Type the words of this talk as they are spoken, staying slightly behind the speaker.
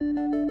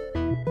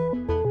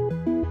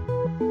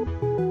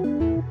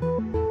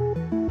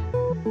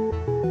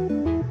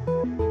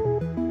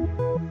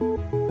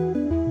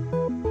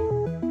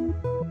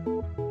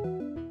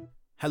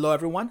Hello,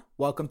 everyone.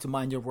 Welcome to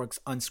Mind Your Works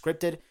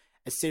Unscripted,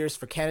 a series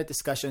for candid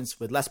discussions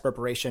with less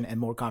preparation and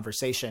more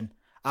conversation.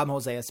 I'm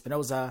Jose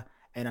Espinoza,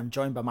 and I'm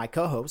joined by my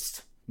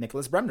co-host,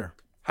 Nicholas Bremner.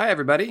 Hi,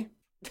 everybody.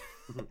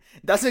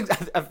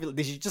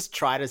 Did you just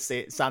try to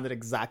say it sounded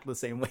exactly the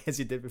same way as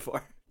you did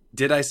before?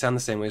 Did I sound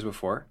the same way as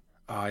before?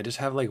 I just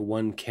have like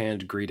one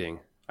canned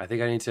greeting. I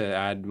think I need to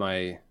add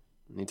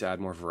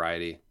more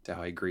variety to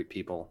how I greet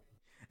people.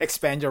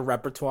 Expand your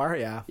repertoire.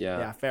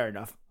 Yeah, fair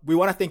enough. We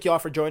want to thank you all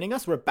for joining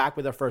us. We're back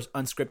with our first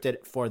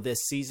Unscripted for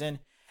this season.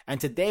 And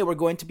today we're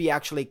going to be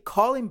actually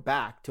calling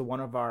back to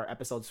one of our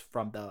episodes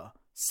from the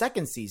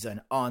second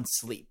season on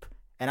sleep.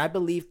 And I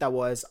believe that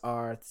was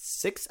our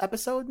 6th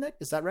episode, Nick.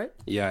 Is that right?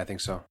 Yeah, I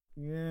think so.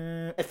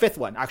 Yeah, a 5th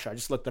one. Actually, I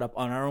just looked it up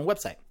on our own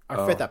website. Our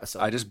 5th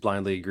episode. I just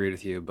blindly agreed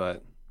with you,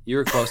 but you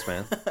were close,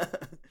 man.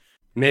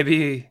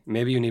 Maybe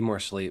you need more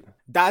sleep.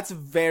 That's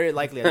very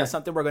likely. That's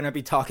something we're going to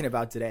be talking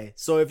about today.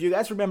 So if you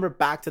guys remember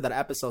back to that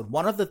episode,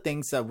 one of the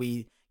things that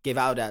we gave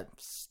out as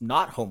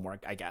not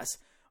homework, I guess,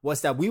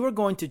 was that we were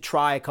going to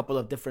try a couple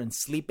of different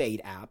sleep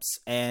aid apps,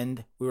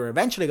 and we were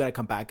eventually going to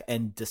come back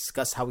and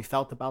discuss how we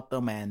felt about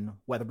them and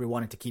whether we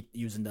wanted to keep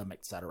using them,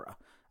 etc.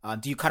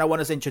 Do you kind of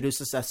want us to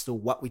introduce us as to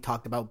what we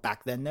talked about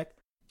back then, Nick?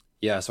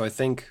 Yeah, so I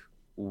think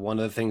one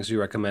of the things we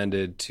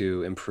recommended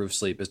to improve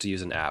sleep is to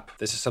use an app.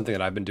 This is something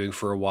that I've been doing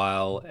for a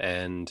while,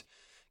 and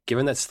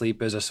given that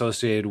sleep is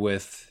associated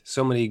with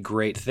so many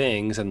great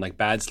things, and like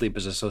bad sleep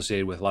is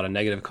associated with a lot of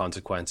negative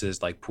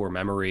consequences like poor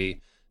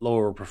memory,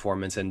 lower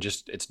performance, and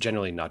just it's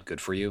generally not good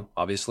for you,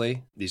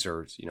 obviously. These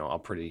are, all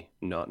pretty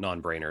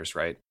non-brainers,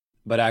 right?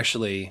 But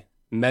actually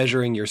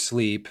measuring your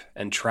sleep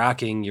and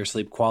tracking your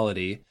sleep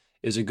quality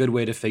is a good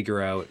way to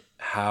figure out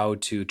how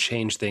to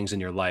change things in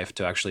your life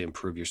to actually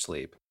improve your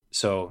sleep.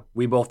 So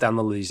we both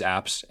downloaded these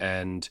apps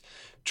and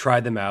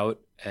tried them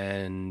out,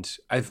 and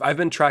I've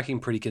been tracking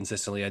pretty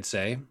consistently, I'd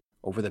say,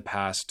 over the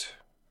past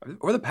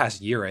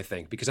year, I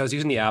think, because I was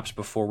using the apps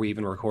before we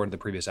even recorded the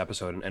previous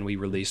episode, and we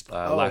released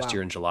last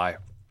year in July.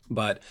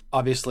 But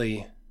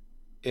obviously,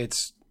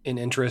 it's in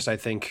interest, I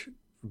think,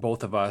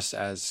 both of us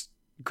as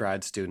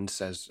grad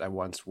students, as I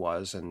once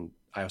was, and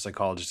I was a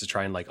psychologist, to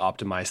try and like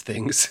optimize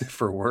things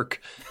for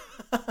work.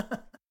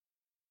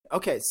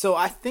 Okay, so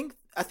I think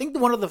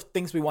one of the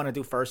things we want to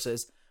do first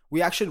is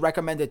we actually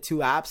recommended 2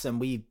 apps, and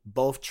we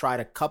both tried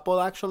a couple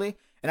actually.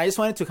 And I just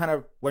wanted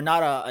to we're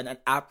not an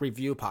app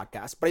review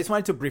podcast, but I just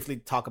wanted to briefly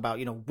talk about,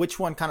 which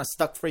one kind of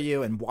stuck for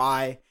you and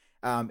why.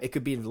 It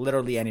could be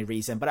literally any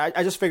reason, but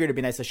I just figured it'd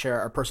be nice to share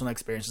our personal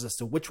experiences as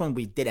to which one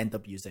we did end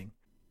up using.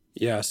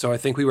 Yeah, so I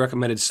think we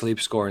recommended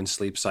Sleep Score and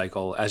Sleep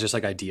Cycle as just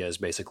like ideas,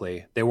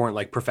 basically. They weren't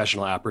like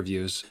professional app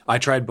reviews. I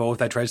tried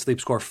both. I tried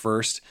Sleep Score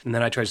first, and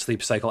then I tried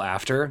Sleep Cycle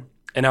after.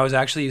 And I was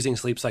actually using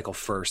Sleep Cycle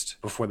first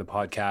before the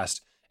podcast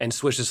and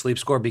switched to Sleep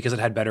Score because it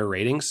had better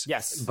ratings.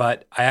 Yes.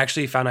 But I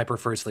actually found I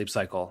preferred Sleep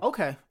Cycle.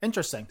 Okay,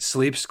 interesting.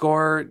 Sleep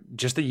Score,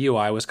 just the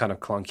UI was kind of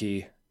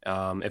clunky.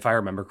 If I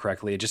remember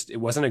correctly, it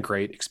wasn't a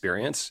great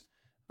experience.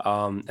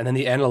 And then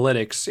the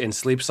analytics in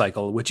Sleep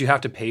Cycle, which you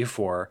have to pay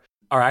for,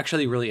 are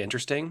actually really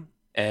interesting.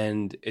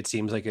 And it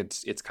seems like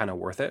it's kind of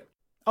worth it.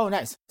 Oh,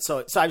 nice.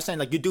 So I was saying,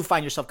 like, you do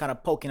find yourself kind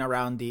of poking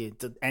around the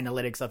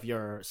analytics of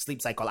your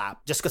Sleep Cycle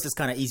app just because it's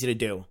kind of easy to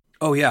do.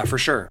 Oh, yeah, for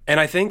sure. And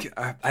I think,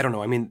 I don't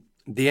know, I mean,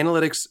 the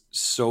analytics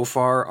so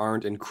far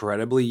aren't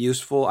incredibly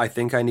useful. I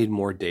think I need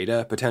more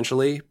data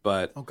potentially,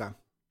 but okay,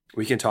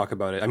 we can talk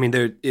about it. I mean,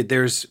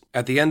 there's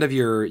at the end of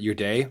your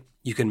day,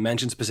 you can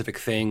mention specific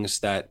things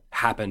that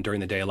happened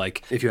during the day,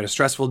 like if you had a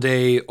stressful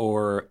day,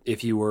 or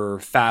if you were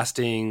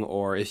fasting,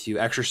 or if you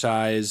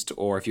exercised,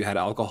 or if you had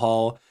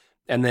alcohol,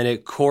 and then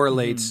it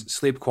correlates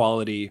sleep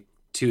quality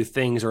to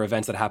things or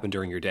events that happened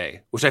during your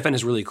day, which I find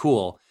is really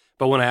cool.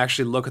 But when I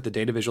actually look at the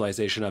data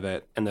visualization of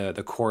it and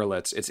the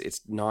correlates,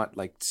 it's not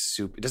like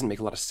soup. It doesn't make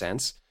a lot of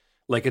sense.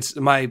 Like it's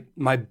my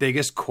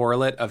biggest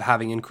correlate of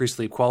having increased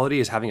sleep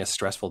quality is having a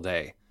stressful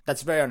day.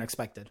 That's very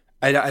unexpected.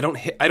 I don't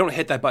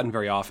hit that button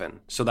very often.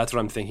 So that's what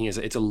I'm thinking is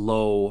it's a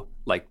low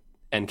like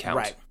end count.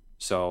 Right.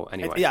 So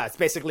anyway. It's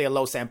basically a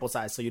low sample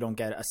size, so you don't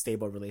get a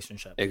stable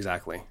relationship.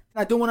 Exactly.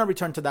 I do want to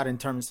return to that in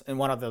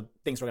one of the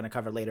things we're going to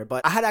cover later.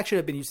 But I had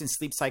actually been using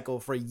Sleep Cycle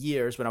for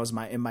years when I was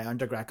in my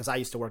undergrad because I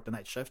used to work the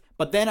night shift.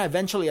 But then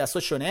eventually I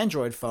switched to an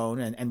Android phone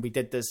and we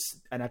did this,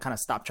 and I kind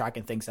of stopped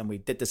tracking things and we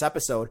did this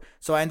episode.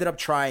 So I ended up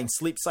trying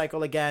Sleep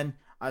Cycle again.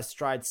 I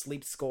tried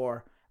Sleep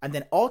Score. And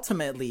then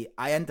ultimately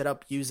I ended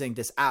up using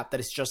this app that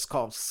is just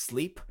called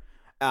Sleep.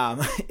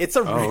 It's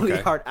a really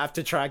hard app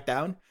to track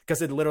down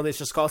because it literally is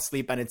just called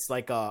Sleep, and it's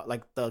like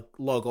the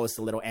logo is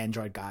the little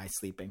Android guy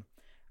sleeping.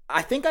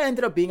 I think I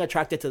ended up being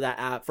attracted to that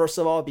app, first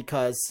of all,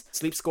 because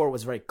Sleep Score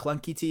was very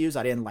clunky to use.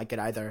 I didn't like it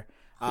either.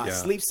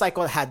 Sleep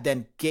Cycle had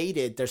then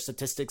gated their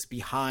statistics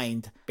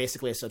behind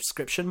basically a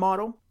subscription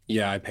model.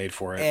 Yeah, I paid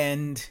for it.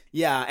 And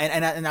yeah,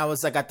 and I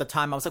was like, at the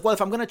time, I was like, well,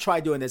 if I'm going to try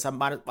doing this, I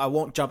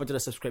won't jump into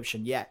the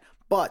subscription yet.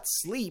 But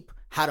Sleep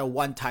had a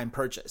one-time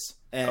purchase.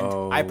 And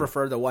I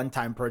prefer the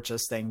one-time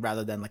purchase thing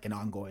rather than like an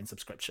ongoing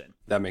subscription.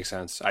 That makes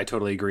sense. I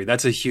totally agree.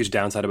 That's a huge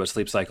downside about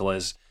Sleep Cycle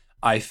is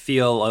I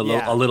feel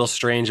Yeah. a little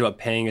strange about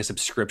paying a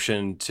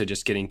subscription to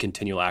just getting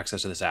continual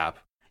access to this app.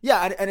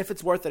 Yeah, and if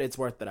it's worth it, it's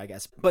worth it, I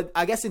guess. But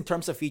I guess in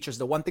terms of features,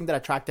 the one thing that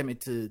attracted me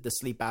to the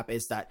Sleep app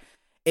is that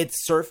it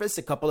surfaced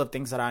a couple of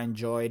things that I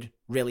enjoyed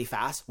really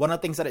fast. One of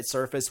the things that it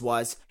surfaced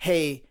was,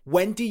 hey,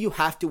 when do you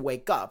have to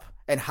wake up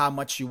and how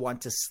much you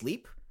want to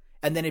sleep?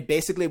 And then it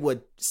basically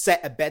would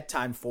set a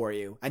bedtime for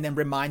you and then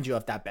remind you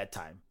of that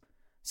bedtime.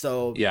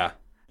 So Yeah.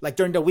 like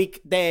during the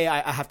weekday,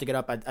 I have to get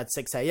up at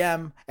 6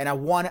 a.m. And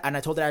I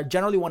told her I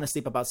generally want to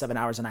sleep about 7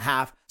 hours and a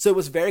half. So it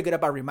was very good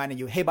about reminding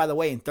you, hey, by the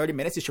way, in 30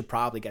 minutes, you should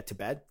probably get to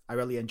bed. I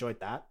really enjoyed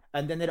that.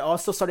 And then it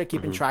also started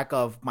keeping track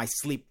of my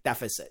sleep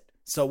deficit.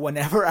 So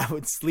whenever I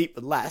would sleep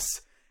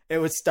less, it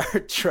would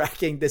start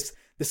tracking this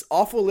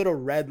awful little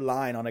red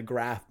line on a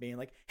graph being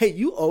like, hey,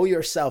 you owe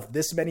yourself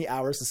this many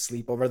hours of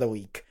sleep over the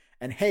week.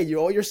 And hey, you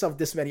owe yourself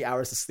this many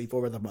hours of sleep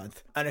over the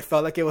month. And it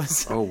felt like it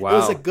was, Oh, wow. it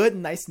was a good,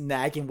 nice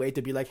nagging way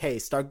to be like, hey,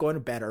 start going to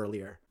bed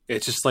earlier.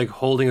 It's just like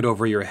holding it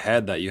over your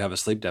head that you have a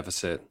sleep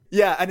deficit.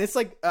 Yeah, and it's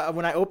like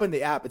when I open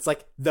the app, it's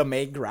like the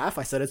main graph.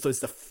 I said it, so it's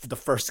the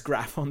first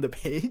graph on the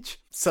page.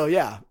 So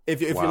yeah, if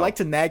you Wow. like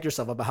to nag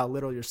yourself about how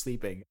little you're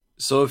sleeping.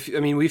 So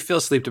we feel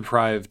sleep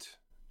deprived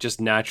just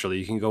naturally.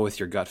 You can go with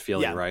your gut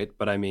feeling, Yeah. right?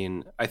 But I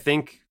mean, I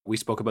think we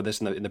spoke about this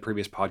in the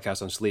previous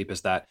podcast on sleep,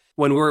 is that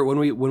when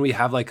we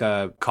have like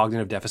a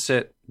cognitive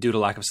deficit due to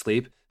lack of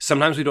sleep,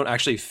 sometimes we don't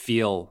actually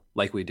feel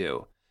like we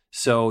do.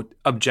 So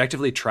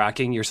objectively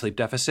tracking your sleep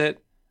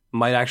deficit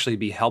might actually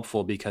be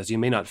helpful because you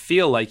may not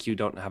feel like you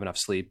don't have enough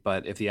sleep,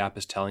 but if the app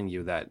is telling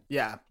you that,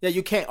 Yeah,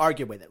 you can't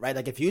argue with it, right?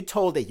 Like if you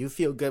told it you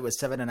feel good with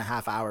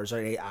 7.5 hours or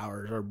 8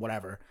 hours or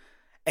whatever,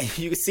 and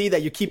you see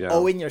that you keep Yeah.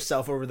 owing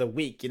yourself over the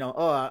week,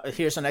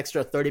 here's an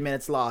extra 30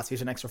 minutes loss,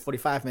 here's an extra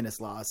 45 minutes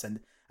loss,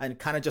 and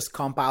kind of just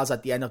compiles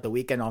at the end of the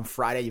week. And on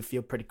Friday, you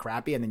feel pretty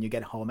crappy, and then you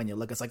get home and you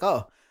look, it's like,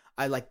 oh,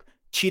 I like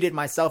cheated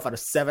myself out of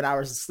 7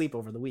 hours of sleep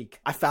over the week.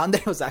 I found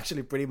that it was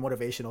actually pretty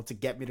motivational to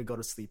get me to go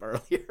to sleep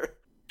earlier.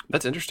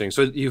 that's interesting.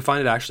 So you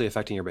find it actually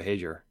affecting your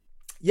behavior.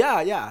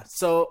 Yeah.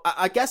 So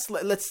I guess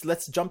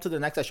let's jump to the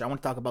next section. I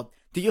want to talk about,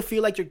 do you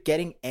feel like you're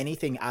getting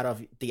anything out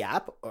of the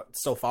app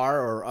so far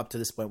or up to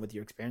this point with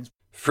your experience?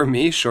 For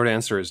me, short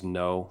answer is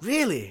no.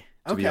 Really?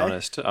 To be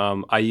honest.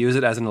 I use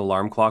it as an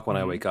alarm clock when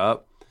I wake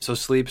up. So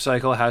Sleep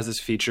Cycle has this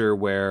feature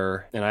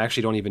where, and I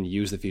actually don't even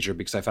use the feature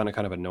because I found it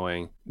kind of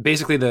annoying.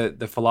 Basically,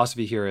 the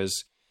philosophy here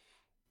is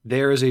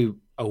there is a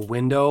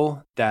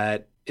window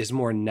that is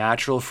more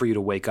natural for you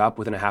to wake up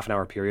within a half an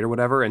hour period or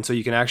whatever. And so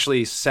you can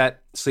actually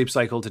set Sleep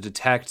Cycle to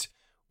detect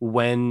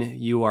when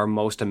you are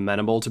most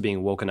amenable to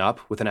being woken up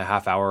within a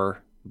half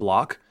hour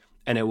block,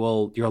 and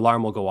your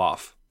alarm will go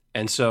off.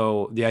 And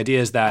so the idea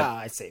is that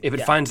I see. if it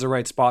Yeah. finds the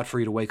right spot for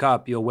you to wake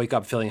up, you'll wake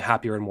up feeling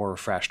happier and more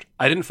refreshed.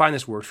 I didn't find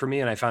this worked for me,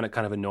 and I found it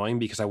kind of annoying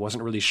because I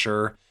wasn't really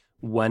sure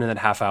when in that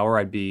half hour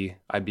I'd be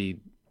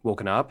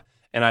woken up.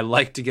 And I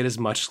like to get as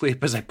much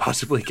sleep as I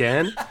possibly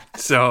can.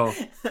 So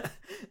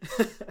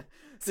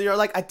So you're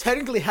like, I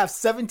technically have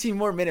 17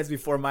 more minutes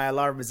before my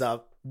alarm is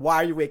up. Why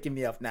are you waking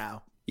me up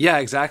now? yeah,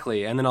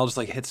 exactly. And then I'll just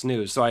like hit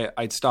snooze. So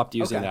I stopped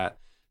using Okay. that.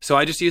 So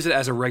I just use it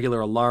as a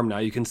regular alarm now.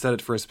 You can set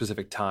it for a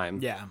specific time.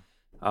 Yeah.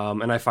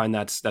 And I find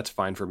that's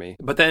fine for me.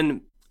 But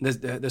then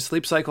the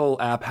Sleep Cycle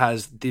app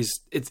has these,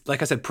 it's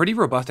like I said, pretty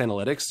robust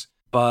analytics,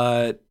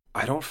 but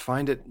I don't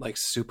find it like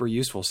super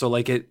useful. So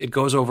like it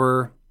goes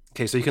over,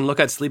 okay, so you can look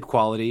at sleep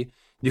quality,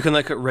 you can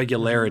look at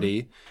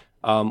regularity,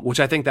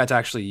 which I think that's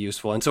actually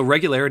useful. And so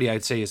regularity,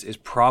 I'd say, is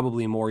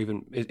probably more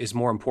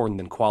important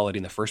than quality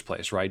in the first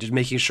place, right? Just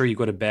making sure you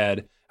go to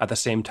bed at the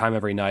same time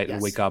every night and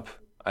Yes. wake up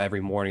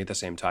every morning at the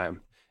same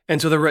time.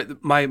 And so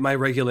my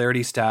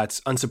regularity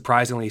stats,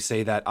 unsurprisingly,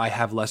 say that I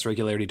have less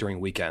regularity during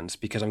weekends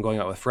because I'm going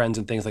out with friends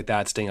and things like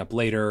that, staying up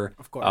later.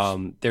 Of course.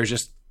 There's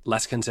just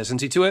less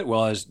consistency to it.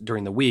 Whereas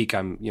during the week,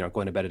 I'm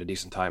going to bed at a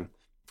decent time.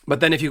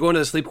 But then if you go into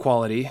the sleep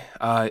quality,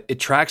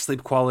 it tracks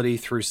sleep quality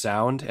through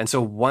sound. And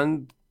so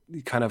one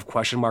kind of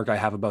question mark I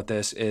have about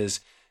this is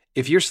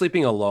if you're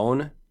sleeping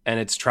alone and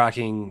it's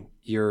tracking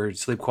your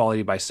sleep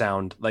quality by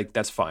sound, like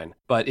that's fine.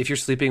 But if you're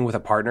sleeping with a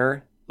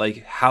partner,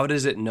 like how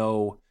does it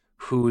know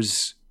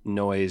whose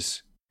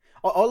noise?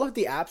 All of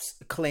the apps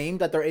claim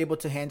that they're able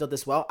to handle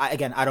this well. I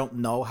don't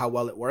know how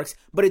well it works,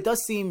 but it does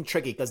seem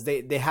tricky because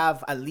they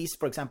have, at least,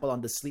 for example,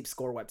 on the Sleep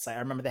Score website, I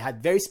remember they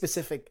had very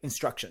specific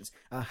instructions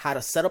how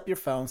to set up your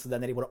phone so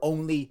then it would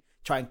only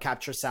try and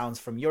capture sounds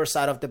from your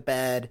side of the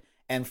bed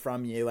and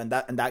from you and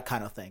that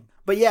kind of thing.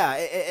 But yeah,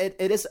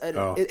 it is a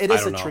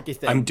don't know. tricky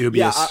thing. I'm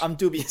dubious. Yeah, I'm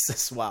dubious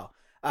as well.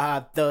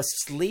 The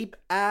Sleep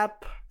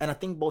app, and I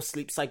think both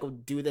Sleep Cycle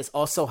do this,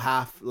 also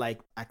have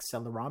like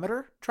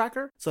accelerometer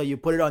tracker. So you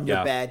put it on your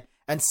Yeah. bed.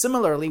 And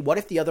similarly, what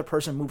if the other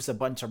person moves a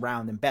bunch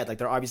around in bed? Like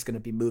they're obviously going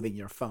to be moving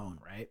your phone,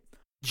 right?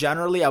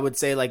 Generally, I would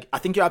say, like, I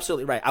think you're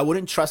absolutely right. I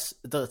wouldn't trust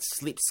the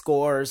sleep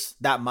scores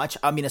that much.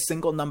 I mean, a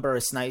single number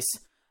is nice.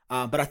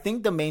 But I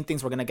think the main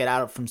things we're going to get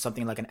out from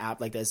something like an app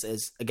like this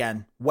is,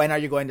 again, when are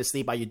you going to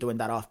sleep? Are you doing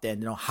that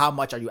often? How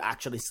much are you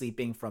actually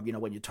sleeping from,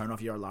 when you turn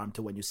off your alarm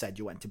to when you said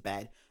you went to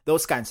bed?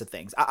 Those kinds of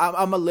things.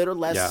 I'm a little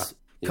less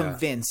Yeah.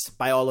 convinced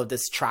by all of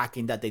this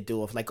tracking that they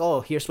do of like,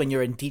 oh, here's when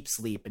you're in deep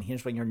sleep and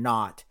here's when you're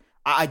not.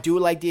 I do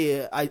like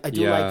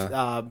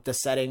the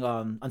setting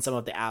on some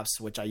of the apps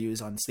which I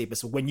use on sleep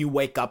is when you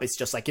wake up, it's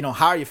just like,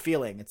 how are you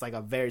feeling? It's like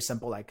a very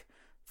simple like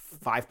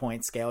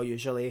 5-point scale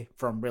usually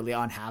from really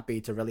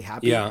unhappy to really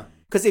happy. Yeah.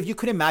 Because if you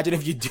could imagine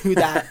if you do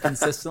that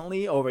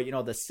consistently over,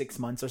 the 6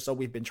 months or so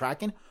we've been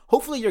tracking,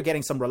 hopefully you're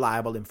getting some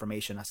reliable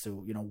information as to,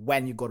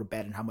 when you go to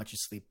bed and how much you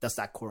sleep. Does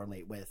that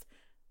correlate with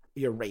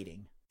your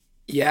rating?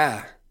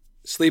 Yeah.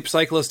 Sleep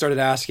Cyclist started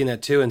asking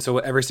that too. And so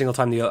every single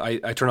time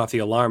I turn off the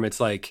alarm, it's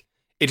like,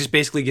 it just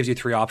basically gives you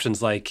 3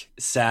 options, like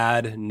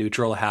sad,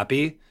 neutral,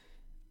 happy.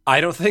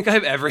 I don't think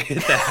I've ever hit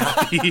the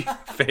happy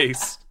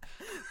face.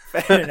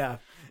 Fair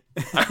enough.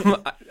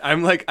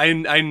 I'm like, I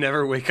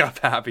never wake up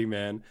happy,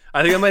 man.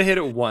 I think I might hit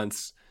it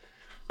once.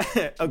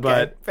 Okay,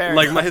 but fair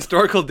like enough. my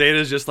historical data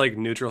is just like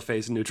neutral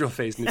face,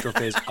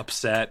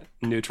 upset,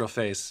 neutral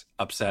face,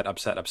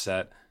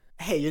 upset.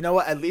 Hey, you know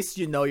what? At least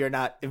you're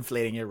not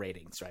inflating your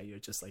ratings, right? You're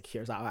just like,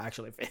 here's how I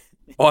actually feel.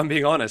 Well, I'm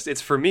being honest.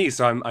 It's for me,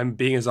 so I'm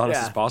being as honest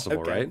Yeah, as possible,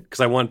 okay. right? Because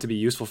I want it to be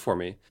useful for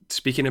me.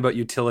 Speaking about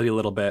utility a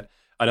little bit,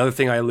 another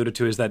thing I alluded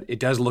to is that it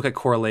does look at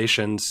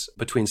correlations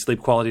between sleep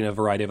quality and a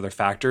variety of other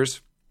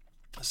factors.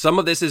 Some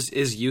of this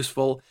is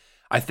useful.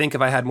 I think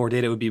if I had more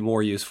data, it would be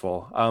more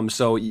useful.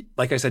 So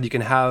like I said, you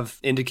can have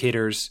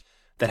indicators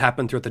that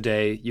happen throughout the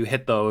day. You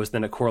hit those,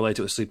 then it correlates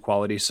it with sleep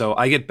quality. So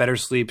I get better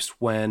sleeps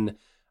when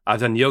I've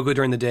done yoga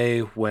during the day,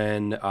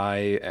 when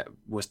I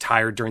was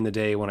tired during the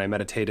day, when I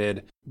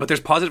meditated. But there's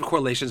positive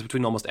correlations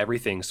between almost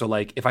everything. So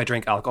like if I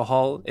drank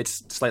alcohol,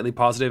 it's slightly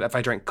positive. If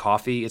I drank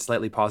coffee, it's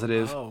slightly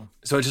positive. Oh.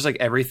 So it's just like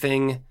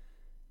everything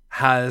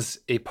has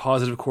a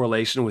positive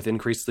correlation with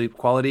increased sleep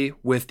quality,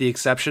 with the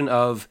exception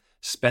of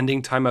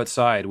spending time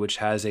outside, which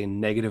has a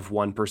negative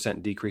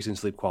 1% decrease in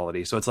sleep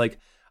quality. So it's like,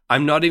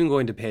 I'm not even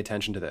going to pay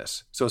attention to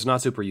this. So it's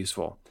not super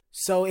useful.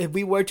 So if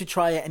we were to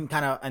try it and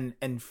kind of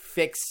and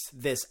fix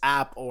this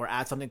app or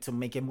add something to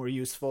make it more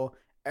useful,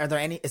 is there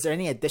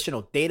any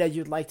additional data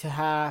you'd like to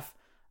have?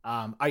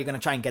 Are you going to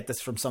try and get this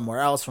from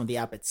somewhere else, from the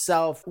app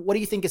itself? What do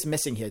you think is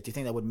missing here? Do you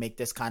think that would make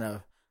this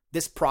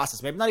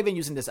process, maybe not even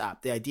using this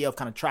app, the idea of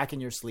kind of tracking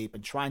your sleep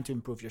and trying to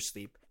improve your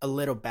sleep a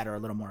little better, a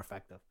little more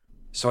effective?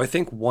 So I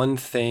think one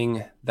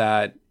thing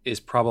that is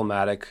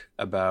problematic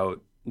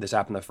about this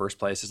app in the first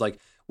place is like,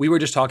 we were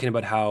just talking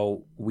about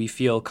how we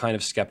feel kind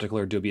of skeptical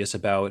or dubious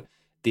about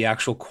the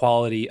actual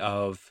quality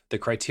of the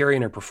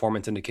criterion or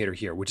performance indicator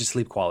here, which is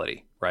sleep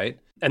quality, right?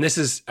 And this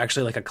is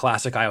actually like a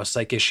classic iOS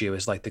Psych issue,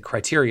 is like the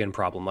criterion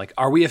problem. Like,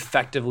 are we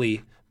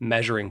effectively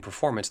measuring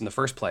performance in the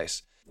first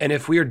place? And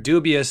if we are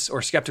dubious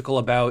or skeptical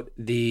about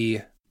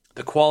the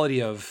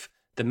quality of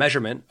the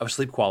measurement of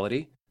sleep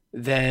quality,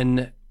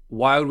 then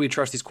why would we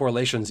trust these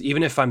correlations,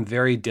 even if I'm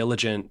very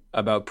diligent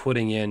about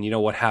putting in,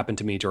 what happened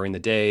to me during the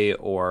day,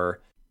 or,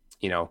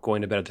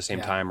 going to bed at the same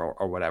time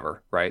or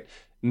whatever, right?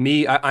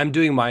 I'm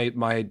doing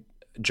my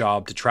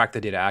job to track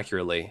the data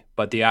accurately,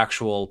 but the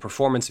actual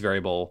performance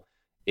variable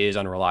is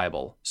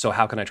unreliable. So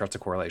how can I trust the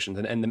correlations?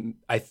 And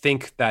I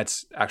think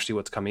that's actually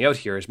what's coming out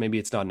here, is maybe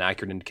it's not an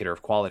accurate indicator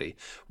of quality.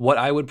 What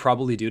I would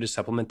probably do to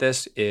supplement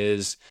this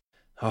is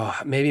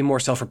maybe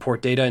more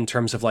self-report data in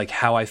terms of like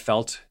how I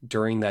felt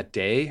during that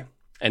day,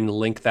 and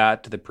link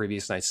that to the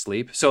previous night's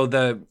sleep.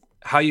 So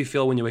how you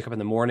feel when you wake up in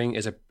the morning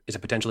is a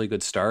potentially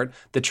good start.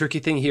 The tricky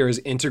thing here is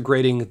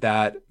integrating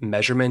that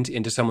measurement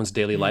into someone's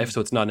daily life,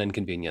 so it's not an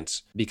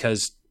inconvenience.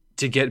 Because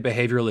to get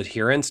behavioral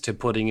adherence to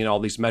putting in all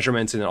these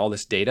measurements and all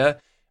this data,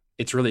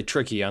 it's really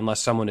tricky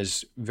unless someone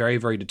is very,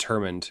 very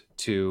determined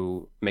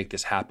to make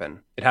this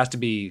happen. It has to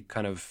be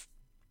kind of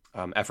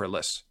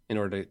effortless in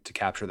order to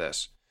capture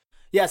this.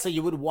 Yeah, so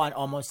you would want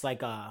almost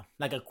like a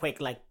quick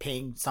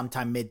ping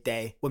sometime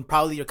midday when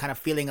probably you're kind of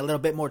feeling a little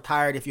bit more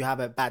tired if you have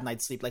a bad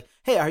night's sleep. Like,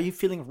 hey, are you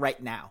feeling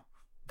right now?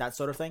 That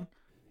sort of thing.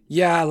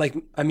 Yeah,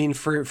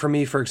 for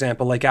me, for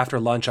example, like after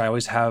lunch, I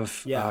always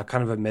have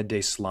kind of a midday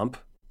slump.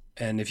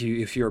 And if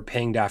you're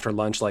pinged after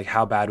lunch, like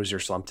how bad was your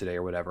slump today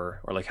or whatever,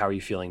 or like how are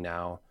you feeling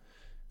now,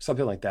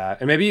 something like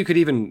that. And maybe you could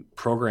even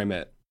program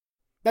it.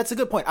 That's a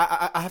good point.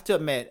 I have to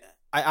admit,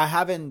 I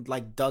haven't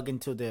dug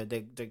into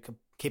the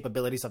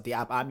capabilities of the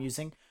app I'm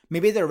using.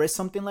 Maybe there is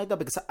something like that,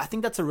 because I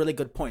think that's a really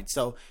good point.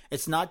 So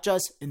it's not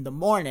just in the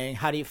morning,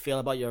 how do you feel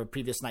about your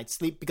previous night's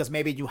sleep? Because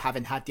maybe you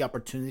haven't had the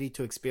opportunity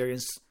to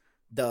experience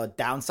the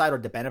downside or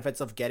the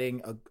benefits of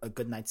getting a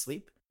good night's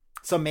sleep.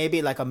 So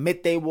maybe like a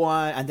midday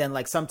one, and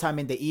then sometime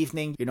in the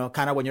evening,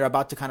 kind of when you're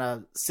about to kind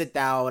of sit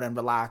down and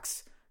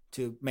relax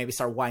to maybe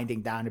start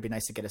winding down. It'd be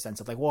nice to get a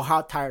sense of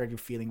how tired are you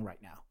feeling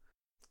right now?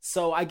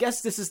 So I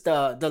guess this is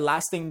the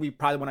last thing we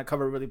probably want to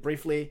cover really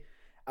briefly.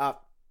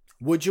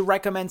 Would you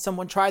recommend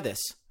someone try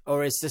this?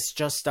 Or is this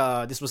just,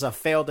 this was a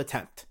failed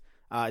attempt?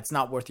 It's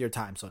not worth your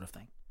time sort of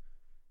thing?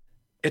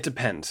 It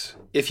depends.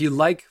 If you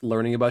like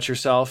learning about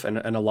yourself, and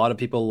a lot of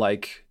people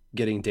like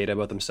getting data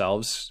about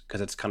themselves because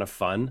it's kind of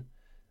fun,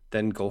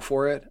 then go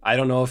for it. I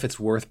don't know if it's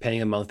worth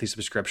paying a monthly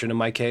subscription in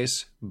my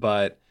case,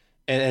 but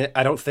And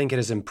I don't think it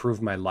has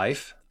improved my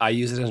life. I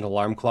use it as an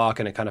alarm clock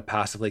and it kind of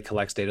passively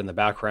collects data in the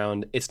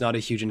background. It's not a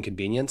huge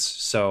inconvenience,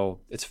 so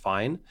it's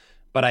fine.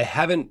 But I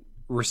haven't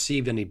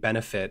received any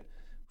benefit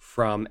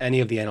from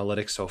any of the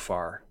analytics so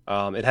far.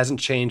 It hasn't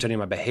changed any of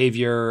my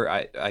behavior.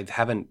 I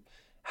haven't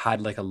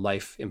had like a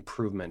life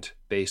improvement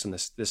based on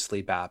this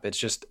sleep app. It's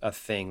just a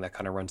thing that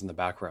kind of runs in the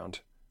background.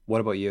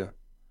 What about you?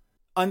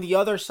 On the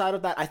other side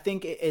of that, I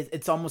think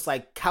it's almost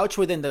like couch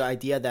within the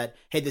idea that,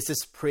 hey, this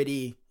is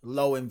pretty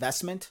low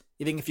investment.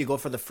 Even if you go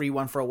for the free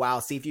one for a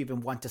while, see if you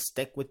even want to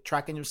stick with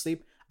tracking your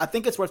sleep. I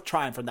think it's worth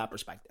trying from that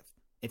perspective.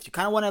 If you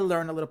kind of want to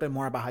learn a little bit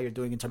more about how you're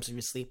doing in terms of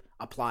your sleep,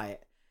 apply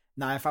it.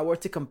 Now, if I were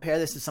to compare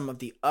this to some of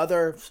the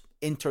other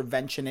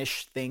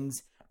intervention-ish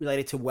things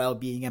related to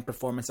well-being and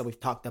performance that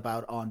we've talked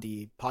about on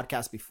the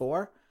podcast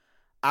before,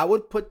 I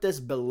would put this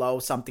below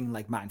something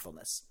like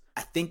mindfulness.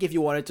 I think if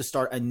you wanted to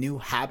start a new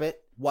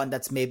habit, one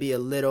that's maybe a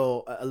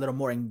little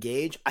more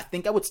engaged, I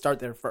think I would start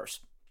there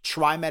first.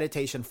 Try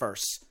meditation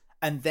first.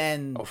 And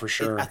then for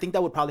sure. I think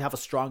that would probably have a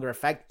stronger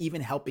effect,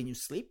 even helping you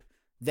sleep,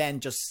 than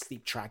just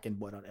sleep tracking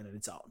on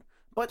its own.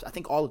 But I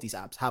think all of these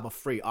apps have a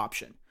free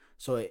option.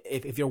 So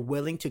if you're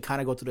willing to kind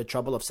of go through the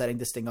trouble of setting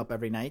this thing up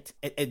every night,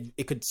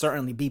 it could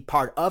certainly be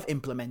part of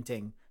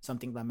implementing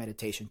something like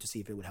meditation to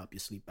see if it would help you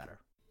sleep better.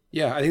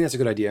 Yeah, I think that's a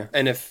good idea.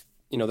 And if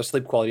the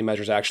sleep quality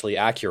measure is actually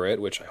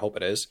accurate, which I hope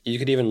it is, you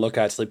could even look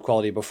at sleep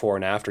quality before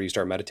and after you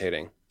start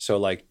meditating. So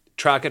like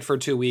track it for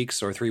 2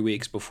 weeks or 3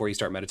 weeks before you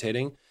start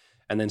meditating,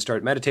 and then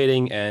start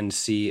meditating and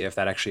see if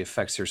that actually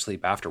affects your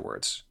sleep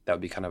afterwards. That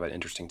would be kind of an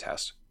interesting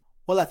test.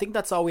 Well, I think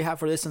that's all we have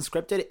for this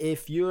Unscripted.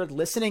 If you're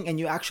listening and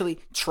you actually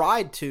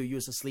tried to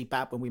use a sleep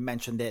app when we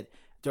mentioned it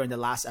during the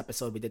last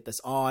episode we did this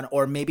on,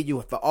 or maybe you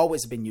have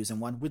always been using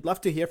one, we'd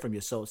love to hear from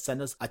you. So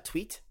send us a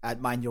tweet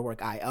at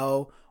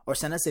mindyourwork.io or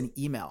send us an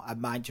email at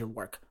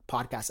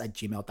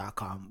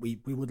mindyourworkpodcast@gmail.com. We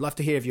would love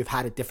to hear if you've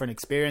had a different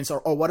experience or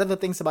what are the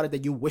things about it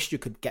that you wish you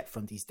could get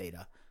from these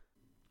data.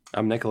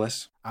 I'm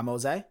Nicholas. I'm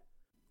Jose.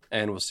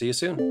 And we'll see you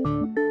soon.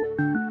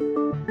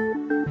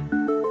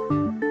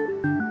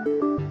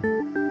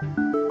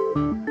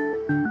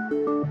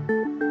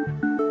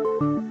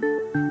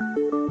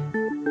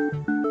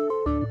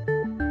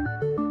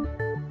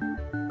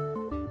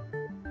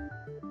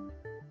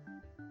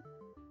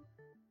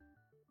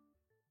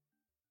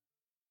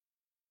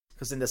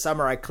 Because in the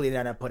summer I clean it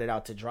and I put it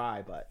out to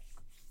dry, but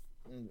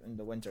in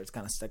the winter it's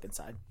kind of stuck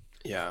inside.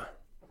 Yeah.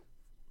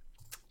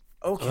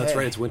 Okay. Oh, that's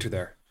right. It's winter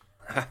there.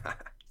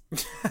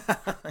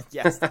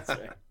 Yes, that's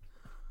right.